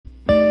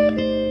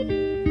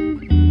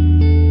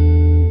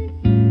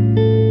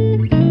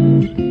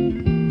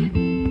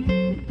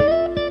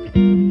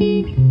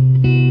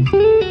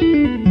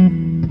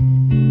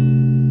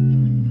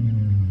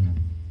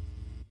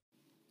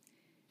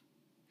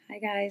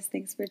guys.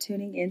 Thanks for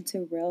tuning in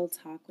to Real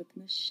Talk with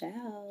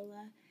Michelle.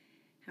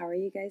 How are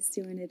you guys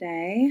doing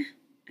today?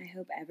 I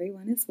hope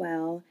everyone is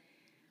well.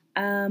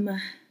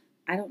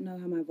 I don't know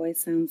how my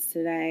voice sounds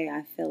today.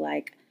 I feel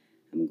like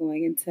I'm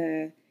going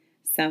into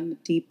some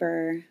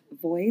deeper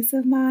voice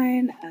of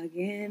mine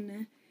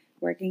again,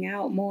 working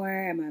out more,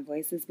 and my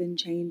voice has been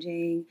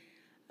changing.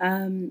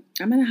 I'm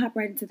going to hop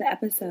right into the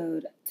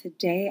episode.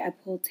 Today I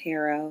pulled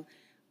tarot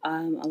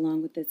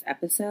along with this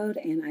episode,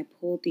 and I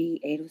pulled the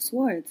Eight of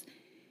Swords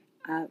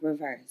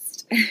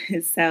reversed.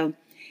 So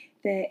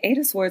the Eight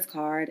of Swords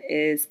card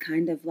is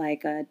kind of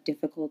like a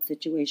difficult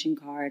situation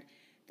card.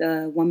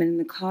 The woman in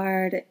the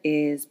card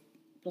is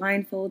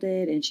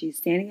blindfolded and she's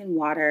standing in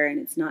water, and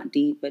it's not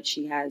deep, but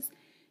she has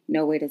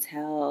no way to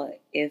tell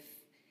if,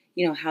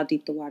 how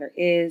deep the water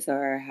is,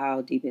 or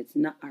how deep it's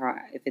not,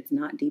 or if it's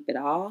not deep at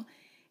all.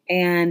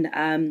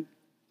 And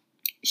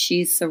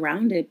she's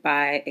surrounded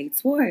by eight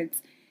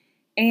swords.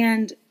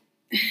 And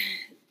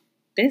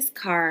this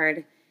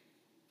card,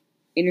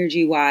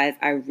 energy-wise,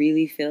 I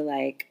really feel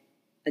like,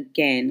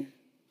 again,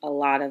 a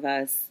lot of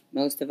us,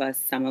 most of us,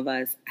 some of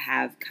us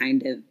have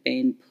kind of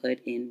been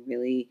put in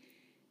really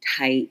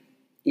tight,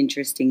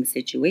 interesting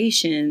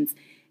situations,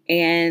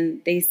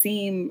 and they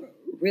seem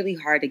really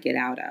hard to get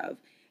out of.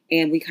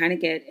 And we kind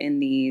of get in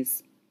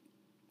these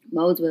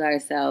modes with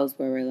ourselves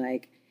where we're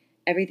like,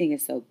 everything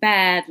is so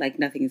bad, like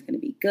nothing is going to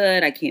be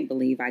good. I can't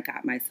believe I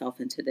got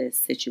myself into this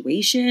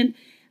situation.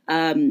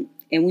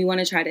 And we want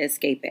to try to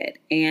escape it.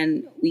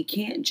 And we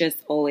can't just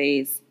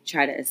always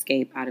try to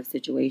escape out of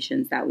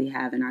situations that we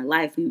have in our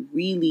life. We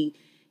really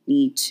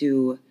need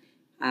to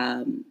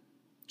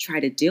try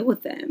to deal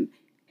with them.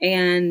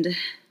 And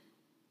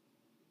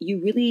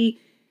you really,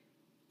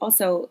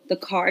 also, the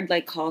card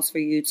calls for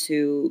you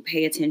to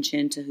pay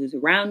attention to who's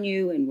around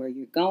you and where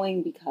you're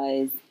going,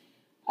 because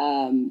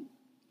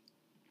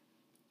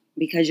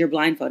you're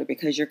blindfolded,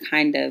 because you're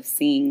kind of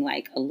seeing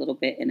a little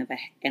bit in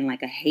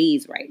a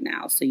haze right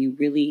now. So you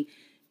really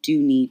do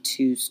need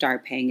to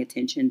start paying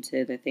attention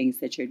to the things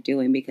that you're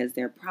doing, because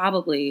they're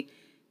probably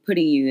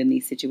putting you in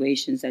these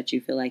situations that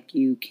you feel like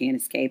you can't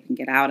escape and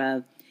get out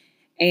of.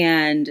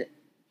 And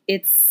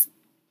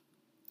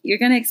you're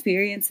going to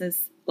experience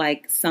this,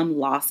 some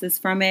losses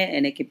from it.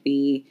 And it could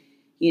be,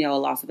 a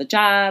loss of a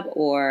job,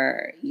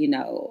 or,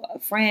 a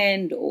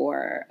friend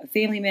or a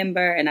family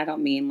member. And I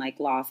don't mean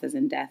losses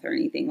and death or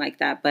anything like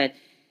that. But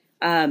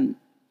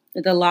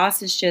the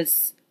loss is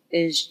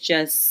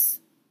just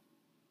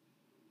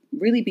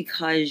really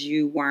because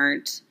you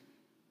weren't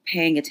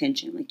paying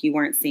attention, you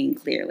weren't seeing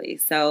clearly.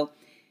 So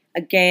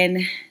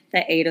again,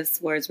 the Eight of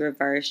Swords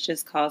reversed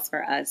just calls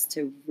for us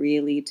to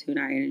really tune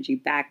our energy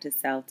back to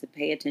self, to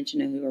pay attention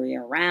to who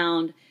we're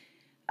around,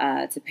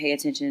 to pay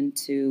attention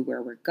to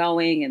where we're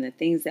going and the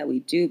things that we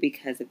do,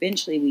 because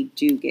eventually we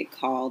do get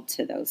called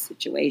to those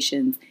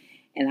situations.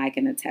 And I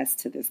can attest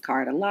to this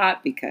card a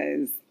lot,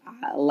 because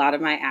a lot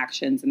of my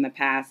actions in the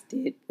past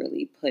did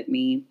really put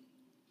me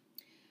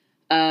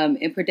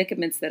in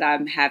predicaments that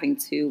I'm having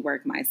to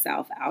work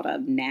myself out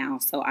of now.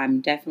 So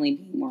I'm definitely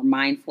being more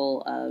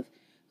mindful of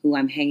who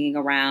I'm hanging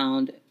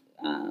around,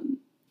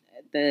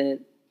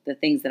 the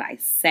things that I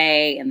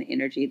say, and the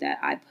energy that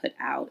I put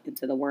out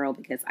into the world,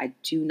 because I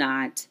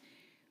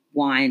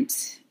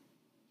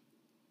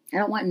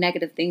don't want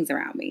negative things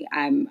around me.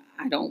 I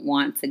don't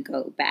want to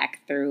go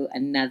back through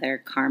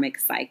another karmic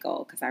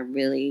cycle, because I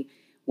really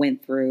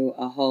went through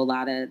a whole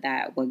lot of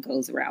that. What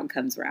goes around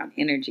comes around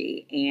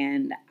energy,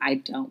 and I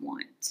don't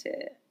want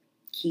to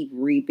keep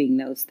reaping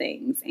those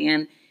things.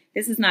 And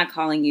this is not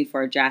calling you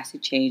for a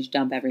drastic change.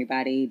 Dump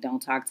everybody.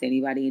 Don't talk to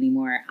anybody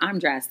anymore. I'm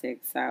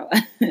drastic, so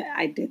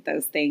I did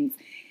those things.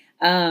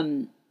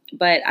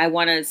 But I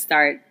want to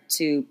start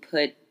to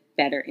put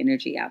better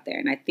energy out there,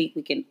 and I think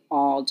we can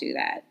all do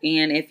that.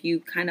 And if you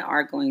kind of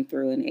are going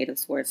through an Eight of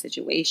Swords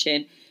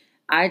situation,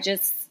 I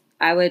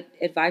would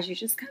advise you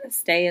just kind of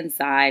stay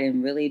inside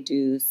and really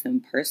do some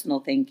personal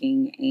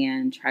thinking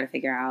and try to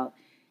figure out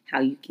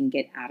how you can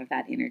get out of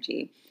that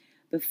energy.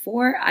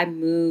 Before I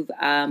move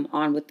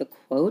on with the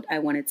quote, I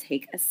want to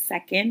take a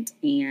second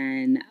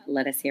and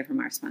let us hear from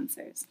our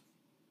sponsors.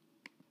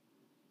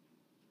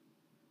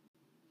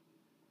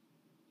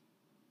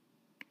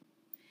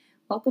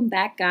 Welcome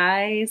back,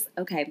 guys.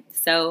 Okay,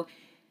 so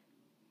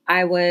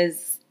I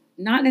was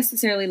not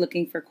necessarily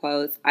looking for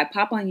quotes. I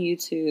pop on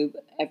YouTube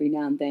every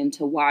now and then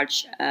to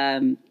watch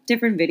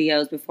different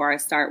videos before I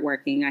start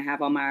working. I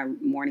have all my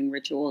morning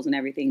rituals and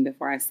everything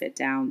before I sit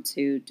down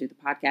to do the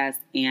podcast.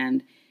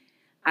 And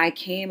I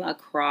came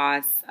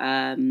across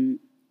a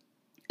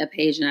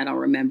page, and I don't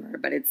remember,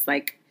 but it's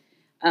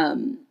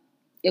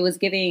it was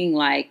giving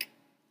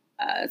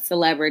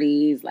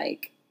celebrities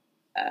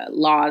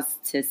laws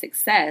to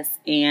success.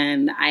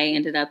 And I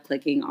ended up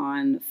clicking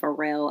on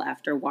Pharrell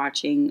after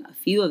watching a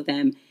few of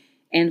them.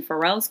 And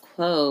Pharrell's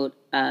quote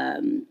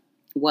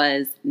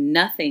was,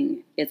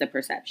 "Nothing is a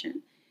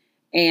perception."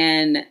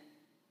 And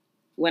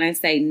when I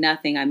say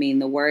nothing, I mean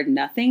the word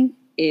nothing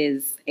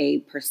is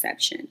a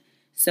perception.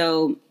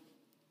 So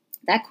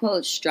that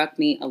quote struck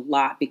me a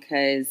lot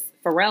because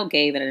Pharrell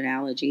gave an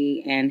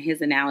analogy, and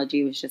his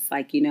analogy was just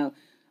like,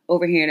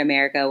 over here in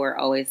America, we're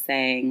always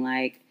saying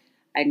like,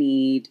 I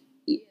need,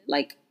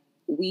 like,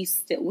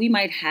 we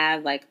might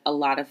have like a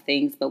lot of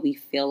things, but we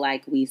feel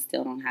like we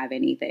still don't have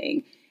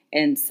anything.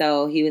 And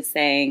so he was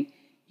saying,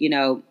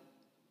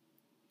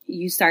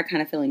 you start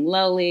kind of feeling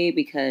lonely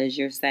because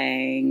you're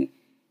saying,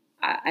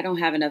 I don't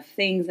have enough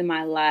things in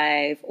my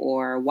life,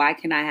 or why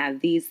can I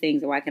have these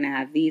things, or why can I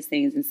have these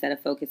things, instead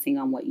of focusing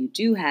on what you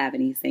do have.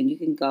 And he's saying you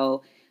can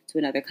go to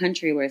another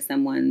country where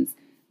someone's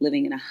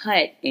living in a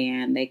hut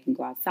and they can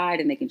go outside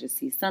and they can just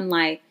see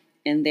sunlight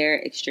and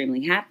they're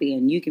extremely happy.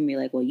 And you can be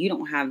like, well, you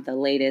don't have the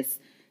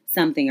latest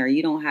something, or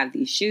you don't have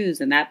these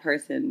shoes. And that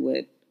person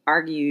would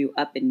argue you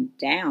up and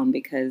down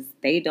because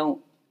they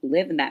don't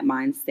live in that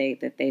mind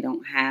state that they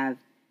don't have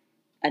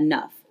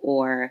enough,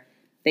 or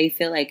they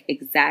feel like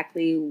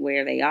exactly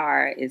where they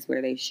are is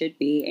where they should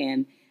be.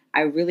 And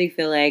I really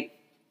feel like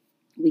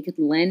we could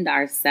lend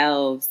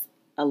ourselves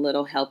a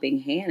little helping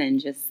hand and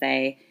just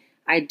say,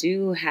 I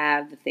do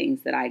have the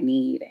things that I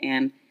need.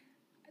 And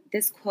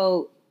this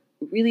quote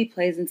really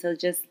plays into,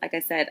 just like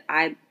I said,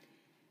 I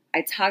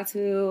talk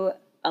to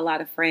a lot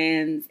of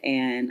friends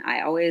and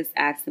I always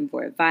ask them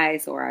for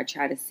advice, or I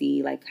try to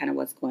see like kind of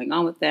what's going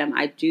on with them.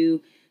 I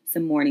do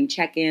some morning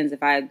check-ins.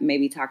 If I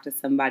maybe talked to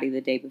somebody the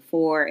day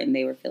before and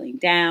they were feeling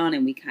down,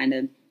 and we kind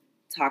of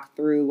talk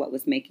through what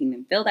was making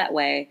them feel that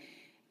way.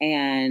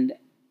 And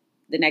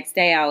the next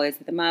day I always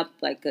hit them up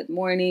like, good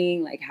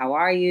morning, like, how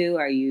are you?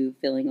 Are you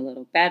feeling a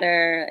little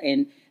better?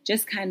 And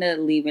just kind of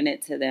leaving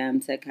it to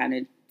them to kind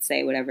of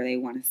say whatever they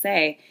want to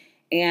say.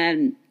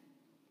 And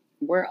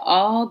we're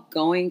all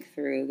going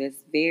through this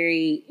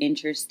very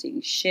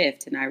interesting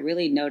shift. And I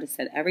really noticed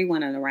that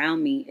everyone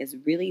around me is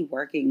really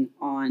working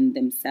on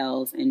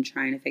themselves and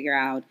trying to figure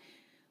out,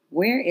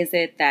 where is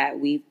it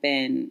that we've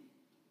been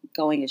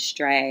going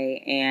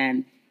astray?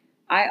 And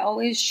I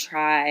always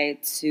try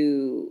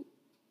to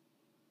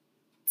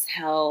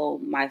tell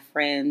my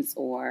friends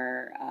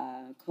or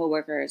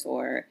coworkers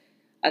or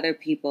other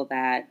people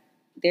that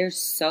there's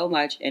so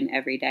much in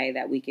every day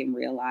that we can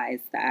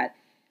realize that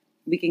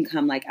we can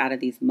come like out of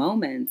these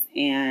moments,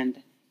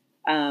 and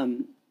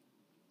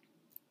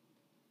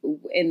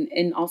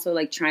also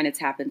like trying to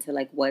tap into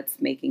like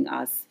what's making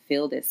us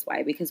feel this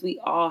way, because we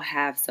all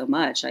have so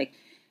much. Like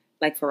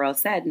Pharrell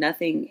said,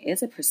 nothing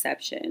is a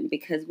perception,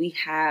 because we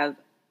have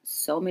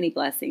so many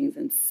blessings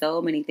and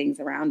so many things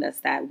around us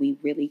that we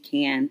really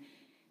can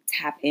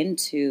tap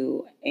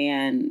into.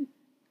 And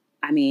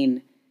I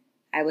mean,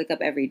 I wake up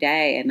every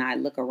day and I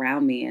look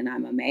around me and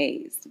I'm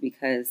amazed,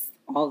 because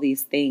all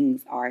these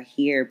things are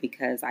here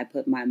because I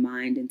put my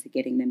mind into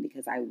getting them,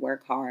 because I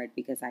work hard,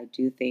 because I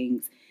do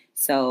things.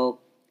 So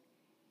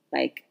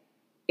like,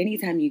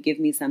 anytime you give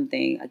me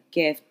something, a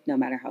gift, no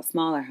matter how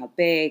small or how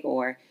big,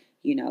 or,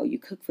 you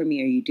cook for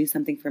me or you do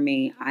something for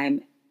me,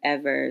 I'm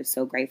ever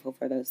so grateful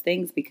for those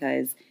things,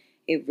 because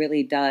it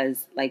really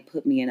does like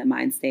put me in a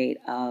mind state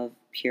of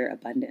pure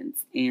abundance.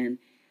 And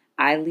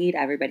I lead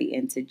everybody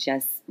into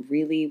just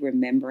really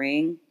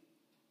remembering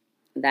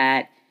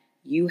that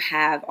you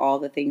have all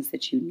the things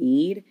that you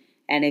need.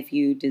 And if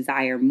you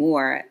desire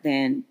more,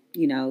 then,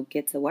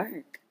 get to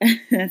work.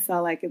 That's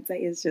all I can say,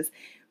 is just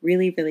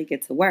really, really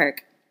get to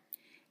work.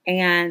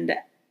 And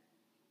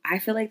I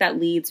feel like that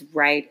leads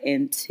right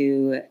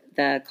into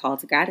the call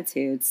to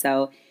gratitude.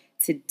 So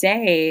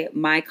today,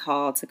 my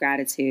call to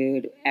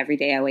gratitude, every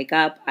day I wake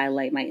up, I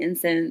light my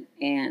incense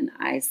and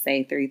I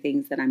say 3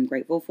 things that I'm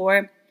grateful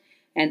for.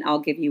 And I'll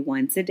give you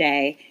one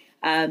today.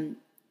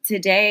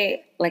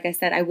 Today, like I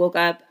said, I woke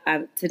up.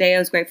 Today I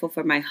was grateful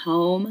for my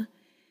home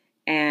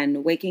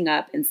and waking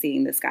up and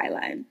seeing the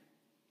skyline.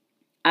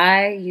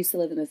 I used to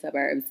live in the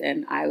suburbs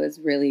and I was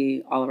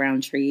really all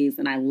around trees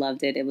and I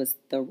loved it. It was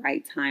the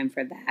right time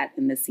for that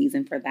and the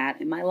season for that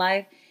in my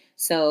life.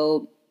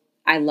 So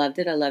I loved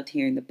it. I loved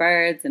hearing the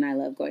birds and I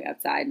loved going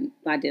outside.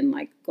 I didn't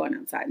like going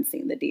outside and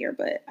seeing the deer,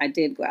 but I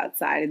did go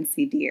outside and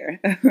see deer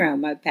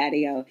around my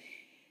patio.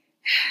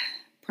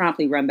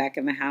 Promptly run back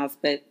in the house,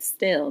 but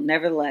still,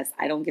 nevertheless,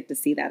 I don't get to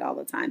see that all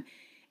the time.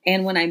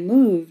 And when I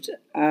moved,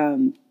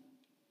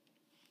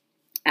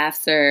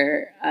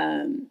 after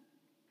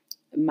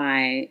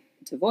my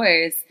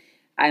divorce,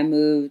 I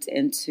moved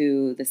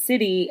into the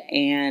city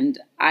and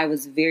I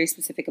was very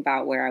specific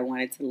about where I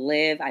wanted to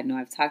live. I know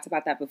I've talked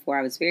about that before.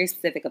 I was very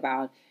specific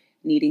about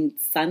needing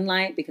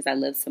sunlight because I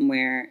lived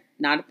somewhere,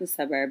 not at the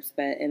suburbs,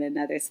 but in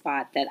another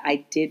spot that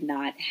I did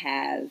not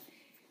have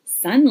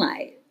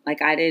sunlight.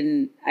 Like I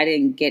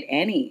didn't get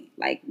any,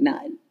 like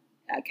none.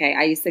 Okay.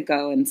 I used to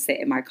go and sit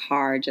in my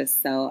car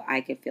just so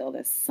I could feel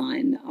the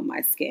sun on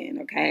my skin.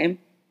 Okay.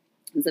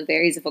 It was a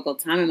very difficult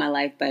time in my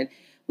life. But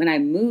when I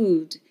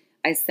moved,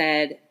 I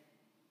said,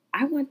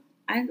 I feel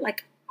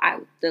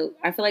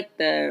like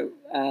the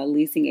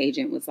leasing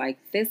agent was like,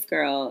 this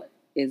girl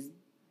is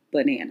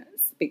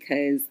bananas,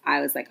 because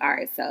I was like, all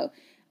right, so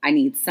I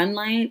need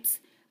sunlight.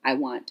 I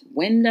want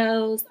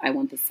windows. I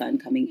want the sun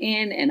coming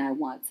in and I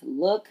want to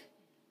look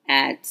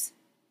at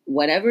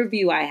whatever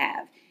view I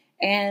have.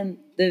 And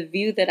the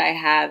view that I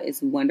have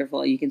is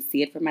wonderful. You can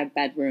see it from my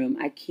bedroom.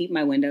 I keep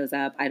my windows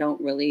up. I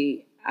don't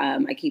really,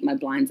 I keep my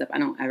blinds up. I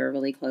don't ever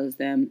really close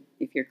them.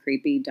 If you're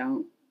creepy,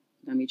 don't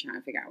be trying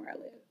to figure out where I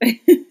live.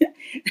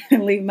 I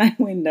leave my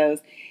windows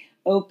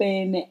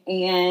open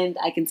and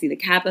I can see the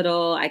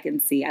Capitol. I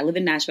live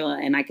in Nashville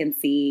and I can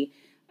see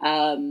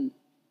the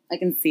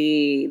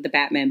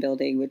Batman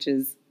building, which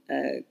is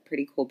a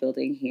pretty cool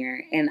building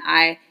here. And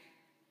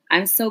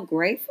I'm so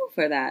grateful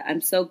for that.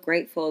 I'm so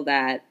grateful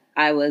that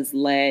I was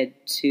led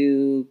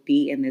to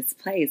be in this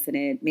place. And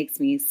it makes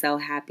me so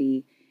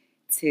happy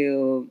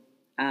to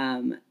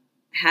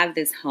have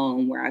this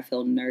home where I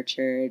feel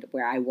nurtured,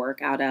 where I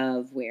work out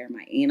of, where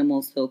my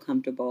animals feel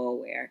comfortable,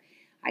 where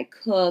I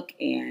cook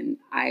and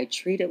I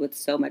treat it with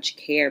so much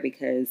care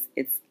because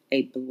it's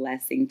a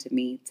blessing to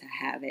me to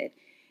have it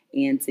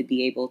and to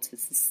be able to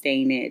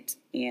sustain it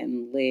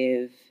and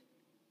live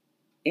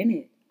in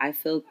it.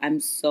 I'm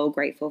so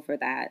grateful for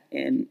that.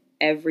 And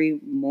every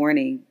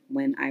morning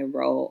when I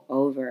roll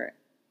over,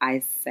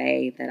 I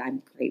say that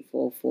I'm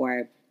grateful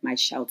for my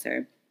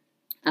shelter.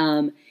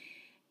 And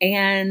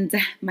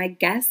my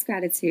guest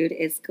gratitude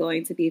is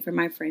going to be for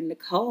my friend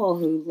Nicole,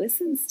 who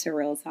listens to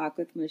Real Talk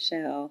with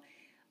Michelle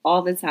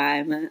all the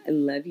time. I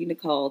love you,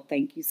 Nicole.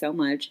 Thank you so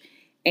much.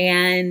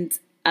 And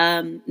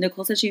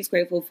Nicole said she's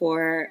grateful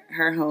for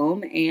her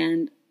home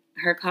and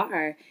her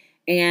car.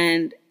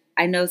 And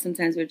I know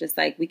sometimes we're just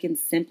like, we can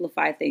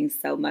simplify things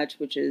so much,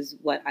 which is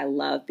what I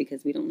love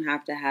because we don't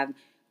have to have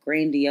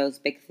grandiose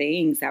big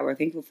things that we're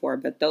thankful for,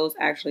 but those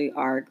actually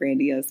are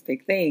grandiose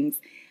big things.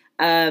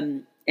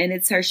 And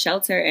it's her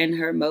shelter and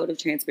her mode of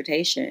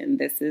transportation.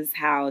 This is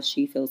how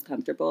she feels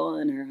comfortable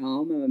in her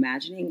home, I'm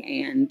imagining,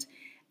 and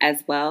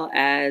as well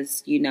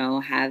as,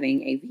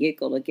 having a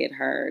vehicle to get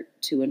her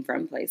to and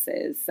from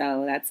places.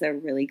 So that's a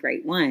really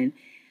great one.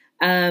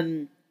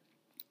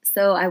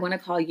 So I want to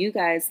call you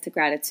guys to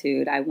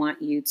gratitude. I want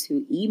you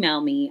to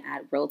email me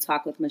at Real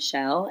Talk with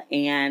Michelle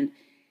and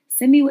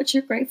send me what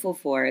you're grateful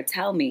for.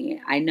 Tell me.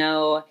 I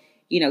know,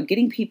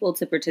 getting people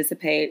to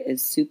participate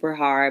is super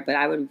hard, but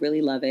I would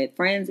really love it.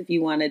 Friends, if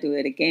you want to do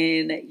it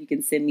again, you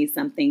can send me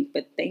something.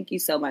 But thank you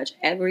so much.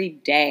 Every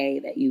day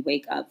that you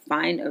wake up,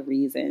 find a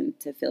reason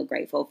to feel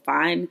grateful.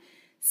 Find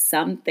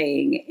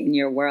something in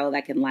your world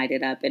that can light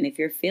it up. And if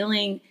you're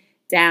feeling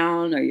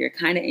down or you're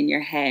kind of in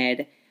your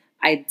head,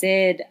 I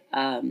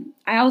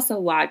also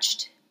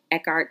watched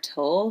Eckhart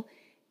Tolle,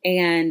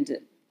 and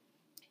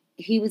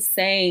he was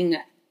saying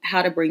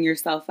how to bring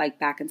yourself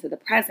back into the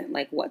present,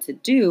 what to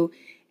do.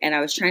 And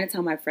I was trying to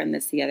tell my friend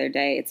this the other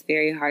day. It's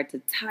very hard to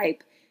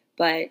type,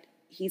 but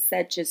he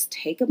said, just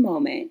take a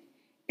moment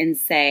and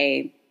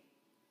say,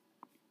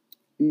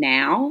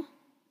 now,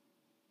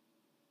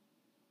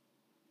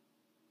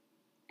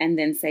 and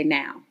then say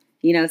now,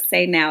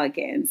 say now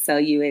again. So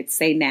you would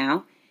say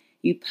now,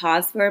 you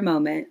pause for a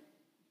moment,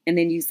 and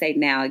then you say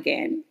now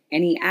again.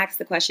 And he asked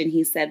the question,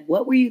 he said,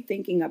 what were you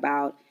thinking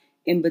about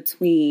in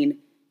between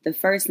the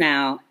first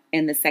now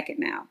and the second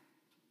now?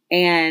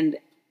 And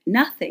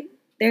nothing.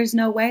 There's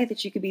no way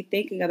that you could be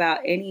thinking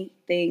about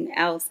anything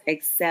else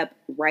except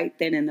right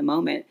then in the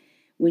moment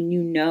when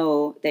you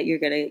know that you're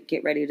going to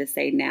get ready to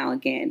say now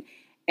again.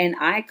 And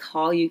I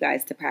call you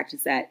guys to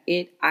practice that.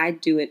 I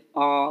do it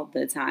all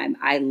the time.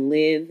 I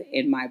live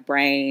in my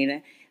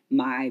brain.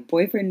 My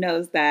boyfriend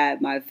knows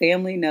that. My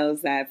family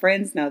knows that.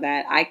 Friends know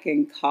that. I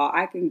can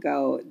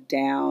go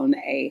down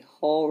a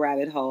whole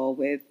rabbit hole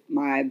with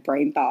my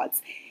brain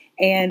thoughts.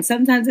 And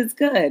sometimes it's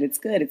good. It's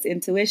good. It's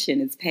intuition.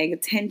 It's paying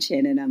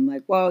attention. And I'm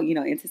like, well,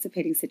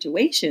 anticipating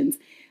situations.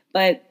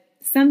 But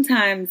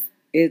sometimes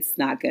it's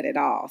not good at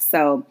all.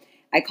 So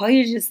I call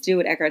you to just do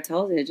what Eckhart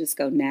Tolle did. Just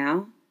go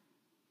now.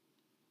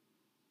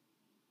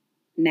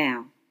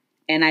 Now.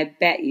 And I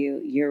bet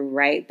you're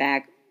right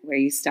back where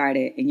you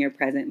started in your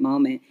present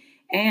moment.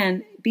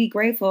 And be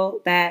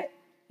grateful that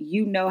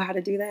you know how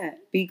to do that.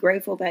 Be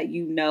grateful that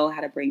you know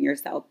how to bring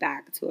yourself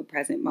back to a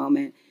present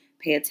moment.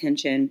 Pay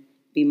attention.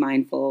 Be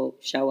mindful,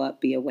 show up,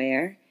 be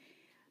aware.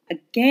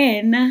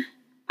 Again,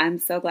 I'm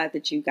so glad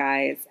that you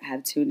guys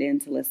have tuned in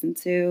to listen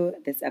to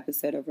this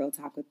episode of Real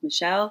Talk with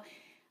Michelle.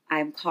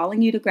 I'm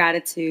calling you to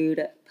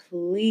gratitude.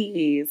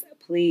 Please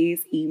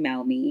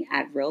email me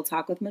at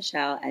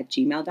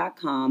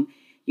realtalkwithmichelle@gmail.com.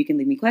 You can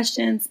leave me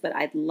questions, but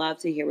I'd love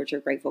to hear what you're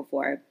grateful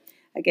for.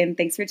 Again,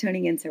 thanks for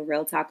tuning in to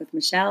Real Talk with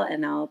Michelle,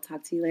 and I'll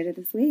talk to you later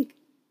this week.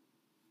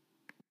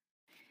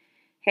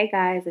 Hey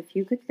guys, a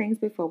few quick things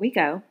before we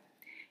go.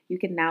 You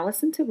can now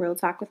listen to Real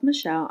Talk with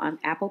Michelle on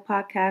Apple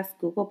Podcasts,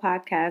 Google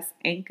Podcasts,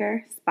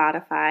 Anchor,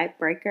 Spotify,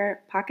 Breaker,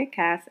 Pocket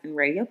Casts, and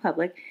Radio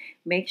Public.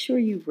 Make sure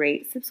you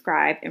rate,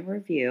 subscribe, and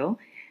review.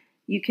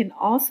 You can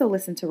also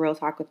listen to Real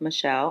Talk with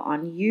Michelle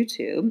on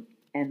YouTube,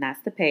 and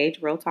that's the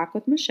page, Real Talk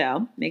with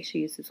Michelle. Make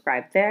sure you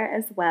subscribe there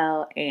as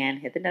well and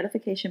hit the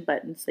notification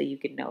button so you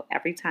can know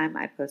every time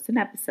I post an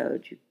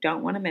episode. You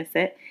don't want to miss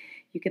it.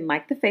 You can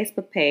like the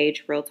Facebook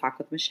page, Real Talk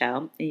with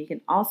Michelle, and you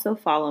can also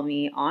follow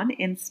me on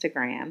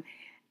Instagram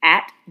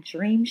at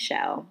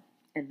Dreamshell,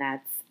 and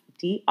that's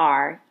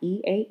DREAMCHELLE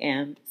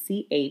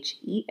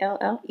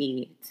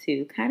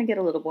to kind of get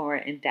a little more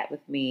in depth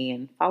with me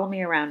and follow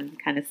me around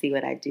and kind of see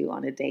what I do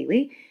on a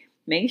daily.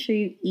 Make sure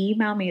you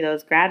email me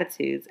those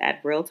gratitudes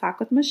at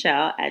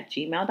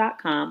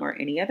realtalkwithmichelle@gmail.com or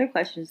any other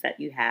questions that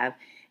you have.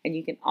 And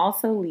you can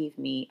also leave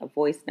me a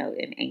voice note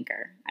in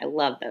Anchor. I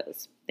love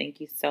those. Thank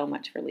you so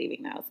much for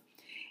leaving those.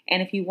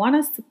 And if you want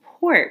to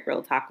support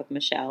Real Talk with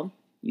Michelle,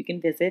 you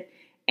can visit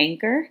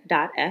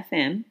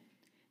anchor.fm.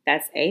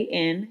 That's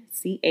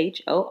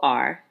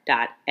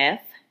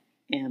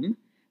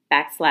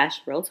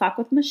anchor.fm/Real Talk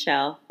with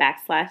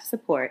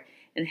Michelle/support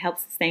and help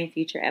sustain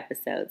future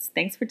episodes.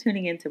 Thanks for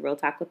tuning in to Real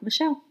Talk with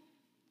Michelle.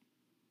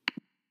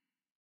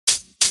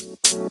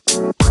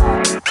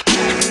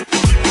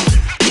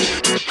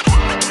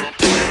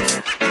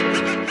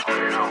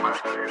 You know,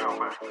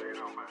 man.